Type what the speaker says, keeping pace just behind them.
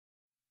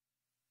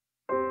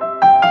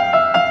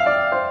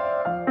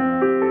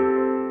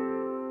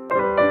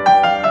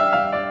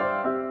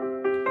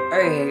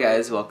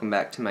guys, welcome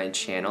back to my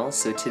channel.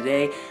 So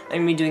today I'm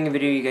going to be doing a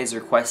video you guys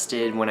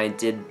requested when I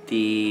did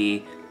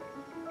the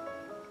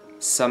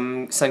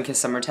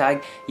Sun-Kissed Summer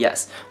Tag.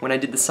 Yes, when I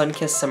did the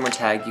Sun-Kissed Summer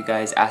Tag, you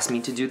guys asked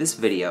me to do this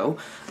video,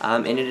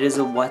 and it is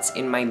a what's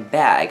in my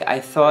bag. I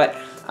thought,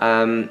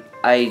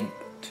 I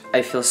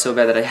feel so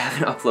bad that I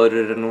haven't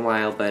uploaded it in a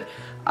while, but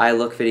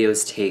iLook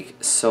videos take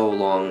so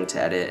long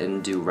to edit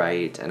and do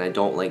right, and I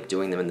don't like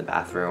doing them in the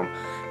bathroom.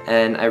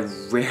 And I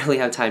rarely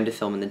have time to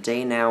film in the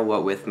day now,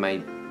 what with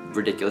my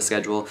ridiculous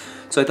schedule.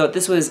 So I thought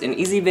this was an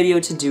easy video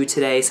to do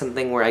today,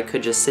 something where I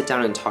could just sit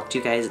down and talk to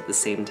you guys at the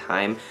same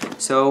time.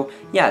 So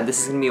yeah,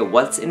 this is going to be a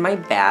what's in my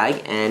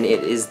bag, and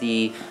it is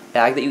the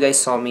bag that you guys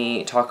saw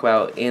me talk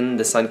about in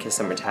the Sun-Kissed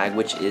Summer Tag,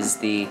 which is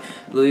the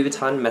Louis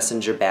Vuitton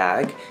Messenger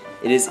bag.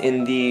 It is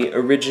in the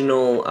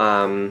original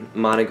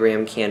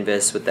monogram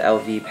canvas with the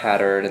LV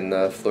pattern and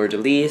the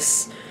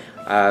fleur-de-lis.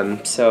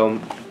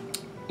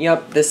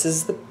 Yep, this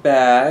is the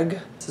bag.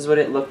 This is what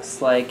it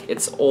looks like.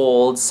 It's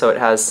old, so it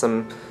has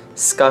some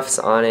scuffs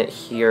on it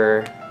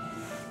here,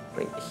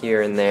 like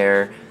here and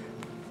there.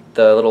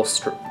 The little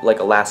like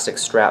elastic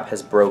strap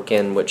has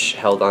broken, which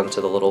held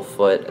onto the little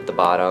foot at the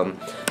bottom.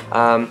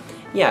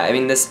 Yeah, I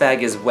mean, this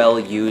bag is well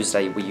used.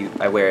 I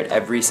wear it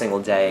every single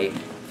day.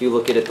 If you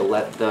look at it,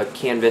 the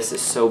canvas is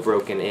so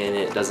broken in,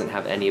 it doesn't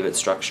have any of its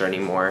structure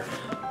anymore.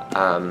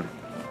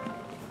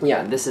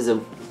 Yeah, this is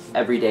a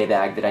everyday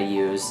bag that I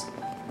use.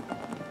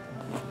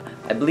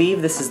 I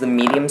believe this is the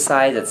medium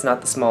size. It's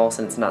not the smallest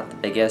and it's not the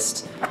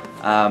biggest.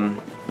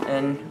 And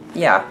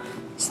yeah,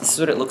 so this is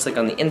what it looks like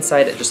on the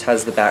inside. It just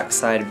has the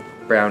backside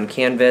brown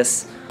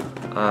canvas.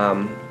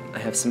 I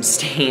have some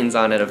stains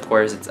on it, of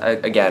course. It's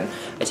again,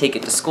 I take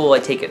it to school, I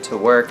take it to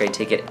work, I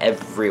take it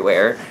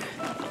everywhere.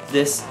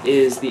 This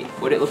is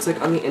what it looks like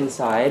on the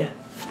inside.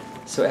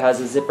 So it has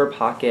a zipper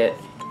pocket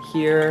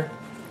here.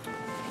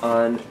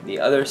 On the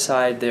other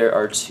side,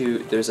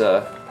 there's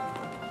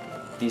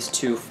these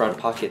two front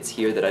pockets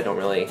here that I don't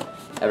really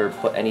ever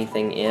put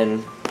anything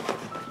in.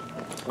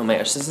 Oh my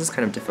gosh, this is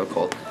kind of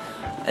difficult.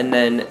 And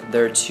then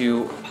there are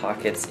two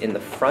pockets in the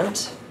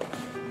front,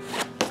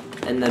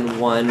 and then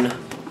one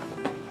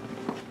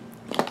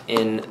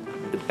in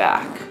the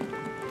back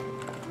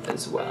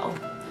as well.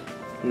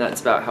 And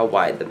that's about how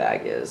wide the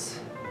bag is.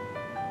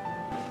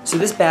 So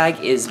this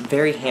bag is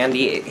very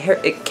handy.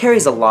 It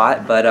carries a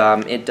lot, but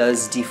it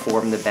does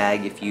deform the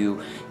bag if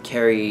you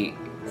carry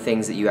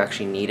things that you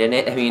actually need in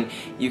it. I mean,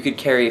 you could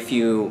carry a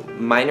few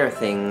minor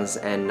things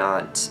and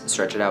not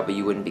stretch it out, but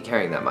you wouldn't be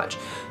carrying that much.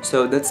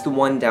 So that's the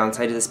one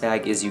downside of this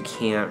bag, is you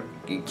can't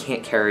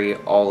carry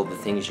all of the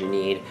things you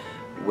need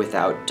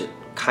without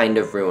kind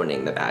of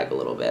ruining the bag a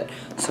little bit.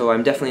 So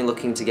I'm definitely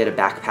looking to get a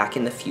backpack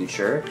in the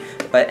future.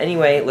 But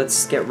anyway,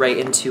 let's get right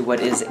into what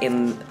is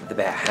in the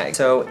bag.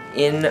 So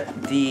in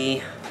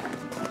the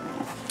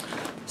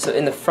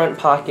front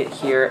pocket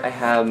here, I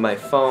have my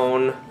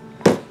phone.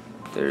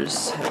 I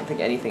don't think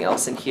anything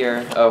else in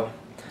here. Oh,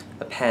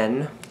 a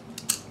pen.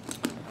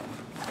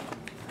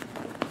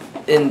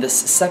 In this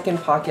second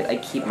pocket, I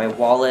keep my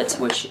wallet,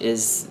 which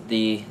is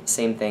the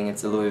same thing.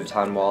 It's a Louis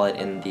Vuitton wallet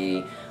in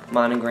the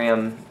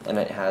monogram, and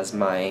it has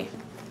my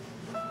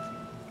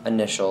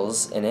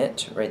initials in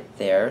it right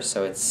there,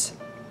 so it's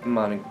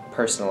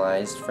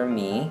personalized for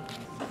me.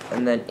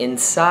 And then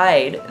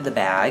inside the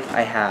bag,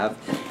 I have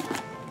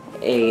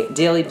a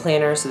daily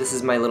planner. So this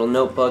is my little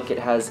notebook. It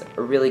has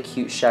a really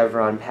cute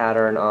chevron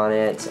pattern on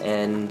it,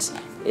 and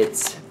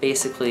it's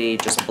basically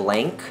just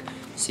blank,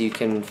 so you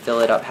can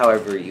fill it up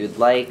however you'd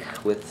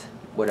like with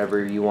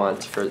whatever you want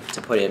to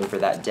put in for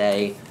that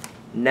day.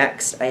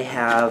 Next, I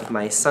have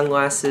my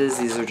sunglasses.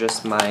 These are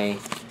just my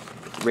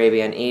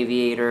Ray-Ban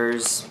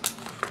Aviators.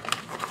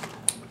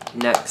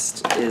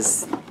 Next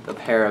is a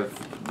pair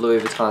of Louis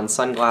Vuitton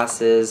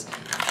sunglasses.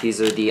 These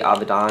are the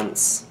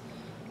Avedance,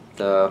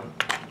 the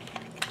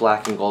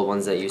black and gold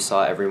ones that you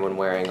saw everyone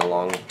wearing a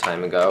long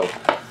time ago.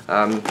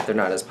 They're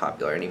not as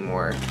popular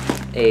anymore.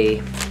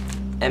 A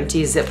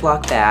empty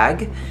Ziploc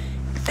bag.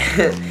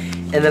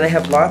 And then I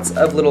have lots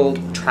of little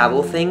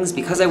travel things.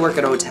 Because I work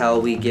at a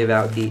hotel, we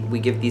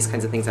give these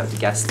kinds of things out to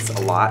guests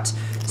a lot.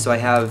 So I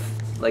have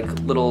like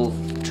little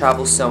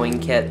travel sewing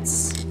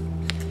kits.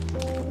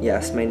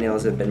 Yes, my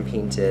nails have been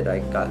painted. I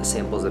got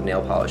samples of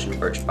nail polish in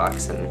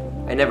Birchbox,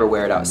 and I never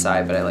wear it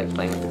outside, but I like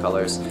playing with the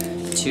colors.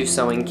 2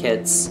 sewing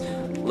kits,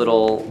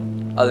 little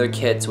other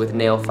kits with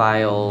nail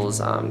files,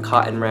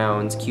 cotton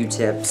rounds,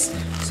 Q-tips.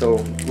 So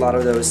a lot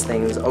of those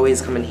things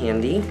always come in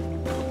handy.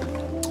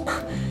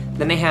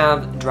 Then I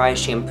have dry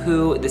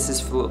shampoo. This is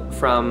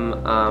from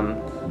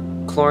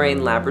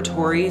Chlorine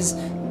Laboratories.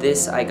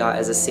 This I got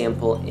as a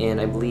sample in,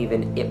 I believe,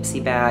 an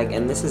Ipsy bag,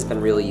 and this has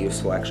been really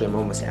useful. Actually, I'm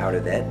almost out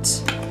of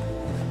it.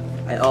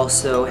 I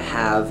also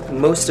have,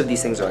 most of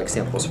these things are like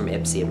samples from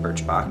Ipsy and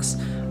Birchbox.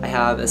 I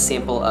have a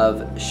sample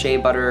of Shea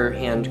Butter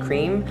Hand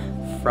Cream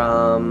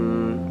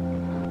from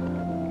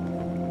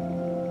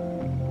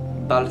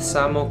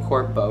Balsamo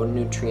Corpo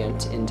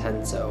Nutrient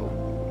Intenso.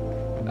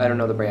 I don't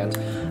know the brand.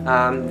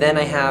 Then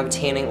I have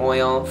tanning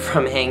oil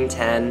from Hang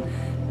 10.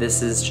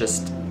 This is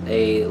just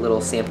a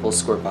little sample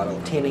squirt bottle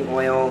of tanning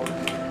oil.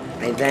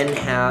 I then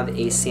have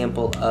a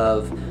sample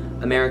of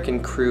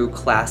American Crew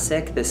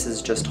Classic. This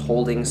is just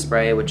holding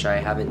spray, which I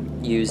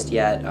haven't used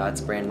yet.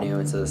 It's brand new.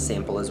 It's a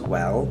sample as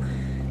well.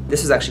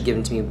 This was actually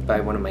given to me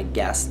by one of my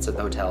guests at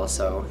the hotel,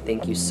 so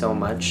thank you so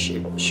much,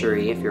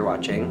 Shuri, if you're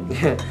watching.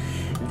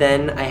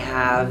 Then I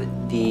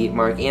have the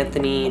Marc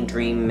Anthony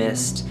Dream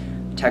Mist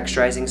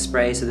texturizing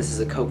spray. So this is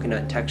a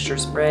coconut texture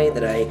spray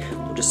that I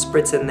will just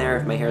spritz in there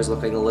if my hair is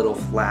looking a little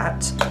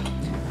flat.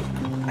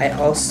 I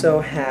also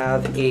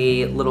have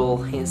a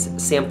little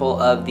sample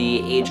of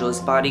the Ageless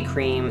Body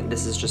Cream.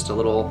 This is just a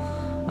little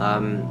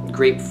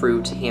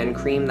grapefruit hand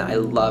cream that I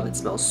love. It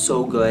smells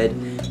so good.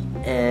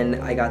 And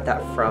I got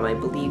that from, I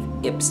believe,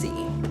 Ipsy.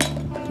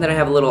 Then I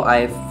have a little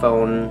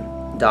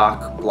iPhone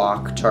dock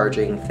block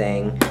charging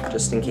thing,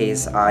 just in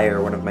case I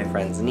or one of my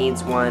friends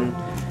needs one.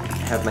 I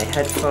have my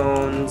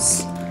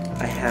headphones.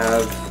 I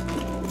have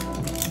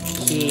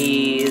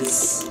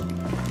keys.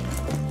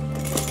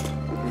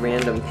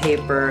 Random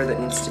paper that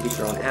needs to be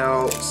thrown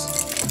out.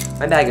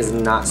 My bag is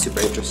not super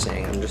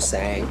interesting, I'm just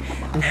saying.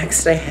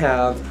 Next I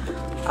have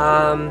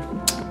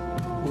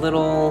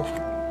little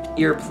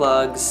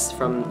earplugs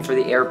for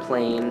the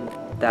airplane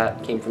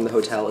that came from the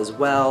hotel as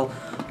well.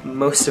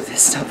 Most of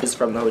this stuff is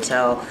from the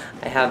hotel.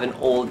 I have an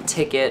old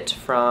ticket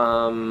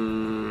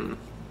from,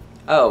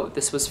 oh,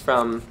 this was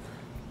from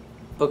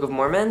Book of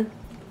Mormon?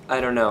 I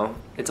don't know.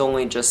 It's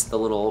only just the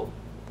little,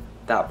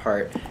 that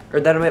part. Or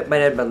that might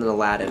have been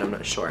Aladdin, I'm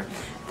not sure.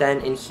 Then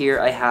in here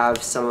I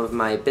have some of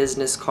my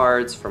business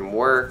cards from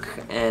work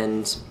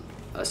and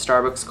a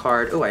Starbucks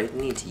card. Oh, I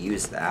need to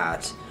use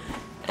that.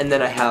 And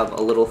then I have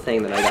a little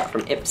thing that I got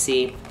from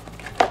Ipsy.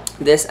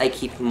 This I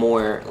keep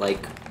more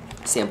like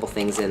sample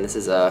things in. This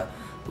is a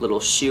little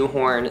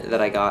shoehorn that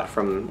I got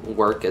from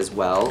work as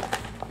well.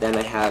 Then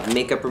I have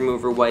makeup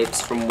remover wipes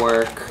from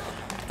work,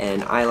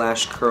 an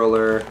eyelash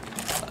curler,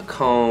 a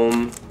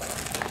comb,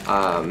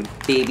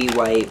 baby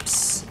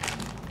wipes,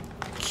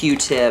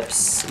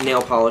 Q-tips,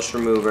 nail polish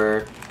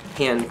remover,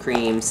 hand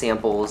cream,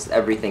 samples,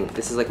 everything.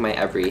 This is like my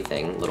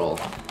everything little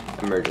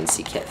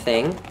emergency kit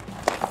thing.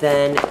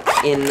 Then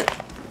in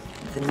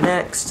the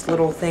next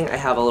little thing, I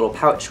have a little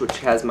pouch which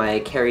has my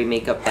Carry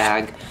makeup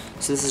bag.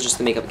 So this is just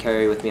the makeup I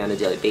carry with me on a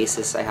daily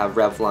basis. I have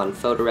Revlon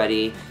Photo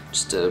Ready,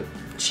 just a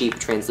cheap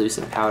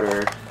translucent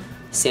powder,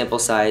 sample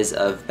size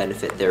of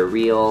Benefit They're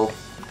Real,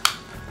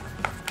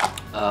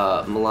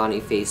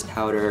 Milani face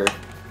powder,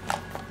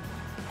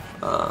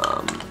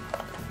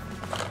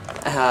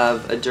 I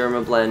have a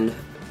Dermablend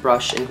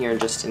brush in here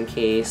just in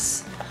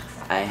case.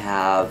 I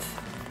have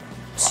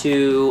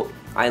 2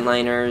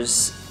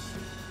 eyeliners.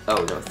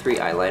 Oh no, 3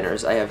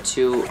 eyeliners. I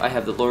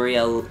have the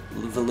L'Oreal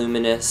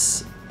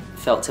Voluminous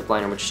felt tip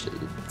liner, which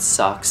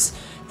sucks.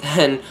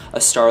 Then a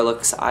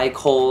Starlux eye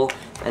kohl,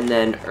 and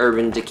then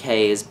Urban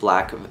Decay's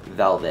Black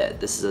Velvet.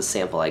 This is a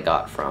sample I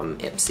got from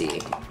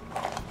Ipsy.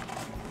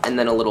 And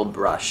then a little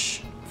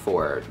brush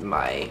for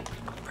my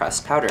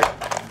pressed powder.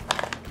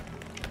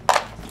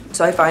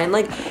 So I find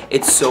like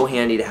it's so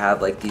handy to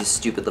have like these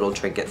stupid little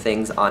trinket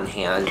things on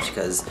hand,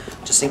 because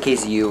just in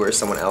case you or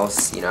someone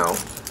else, you know,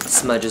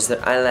 smudges their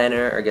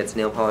eyeliner or gets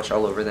nail polish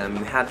all over them,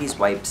 you have these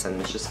wipes,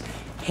 and it's just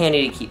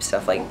handy to keep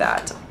stuff like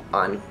that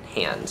on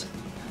hand.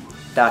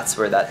 That's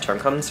where that term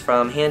comes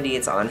from, handy,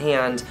 it's on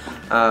hand.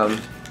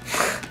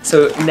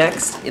 So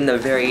next, in the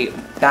very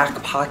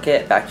back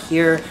pocket back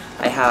here,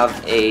 I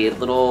have a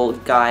little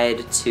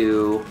guide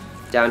to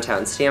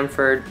downtown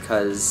Stamford,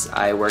 because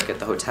I work at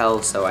the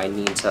hotel, so I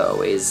need to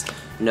always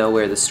know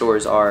where the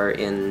stores are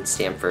in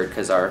Stamford,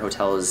 because our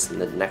hotel is in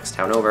the next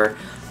town over.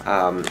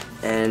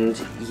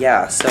 And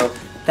yeah, so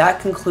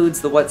that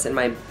concludes the what's in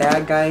my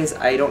bag, guys.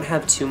 I don't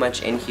have too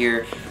much in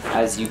here,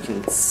 as you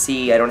can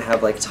see. I don't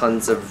have like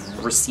tons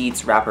of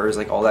receipts, wrappers,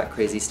 like all that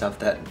crazy stuff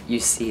that you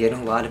see in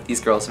a lot of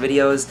these girls'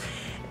 videos.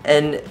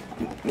 And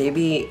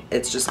maybe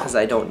it's just because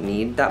I don't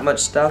need that much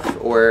stuff,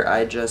 or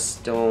I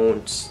just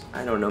don't,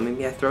 I don't know,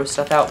 maybe I throw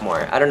stuff out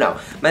more. I don't know.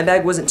 My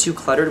bag wasn't too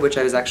cluttered, which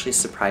I was actually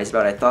surprised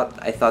about.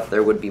 I thought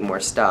there would be more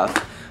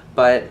stuff,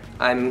 but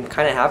I'm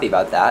kind of happy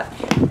about that.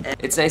 And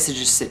it's nice to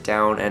just sit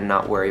down and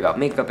not worry about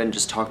makeup and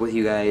just talk with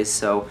you guys,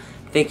 so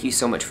thank you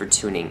so much for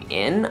tuning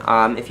in.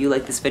 If you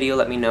like this video,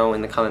 let me know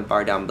in the comment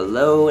bar down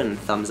below, and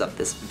thumbs up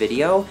this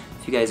video.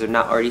 If you guys are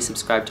not already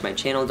subscribed to my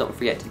channel, don't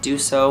forget to do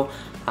so.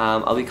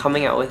 I'll be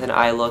coming out with an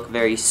eye look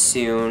very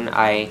soon.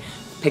 I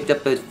picked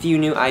up a few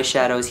new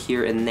eyeshadows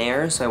here and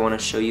there, so I want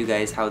to show you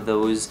guys how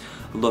those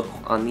look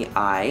on the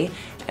eye.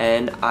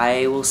 And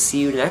I will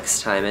see you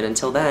next time, and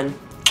until then,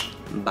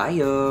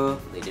 bye-yo.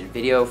 Related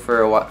video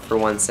for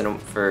once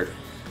and for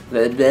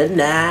blah, blah,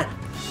 blah.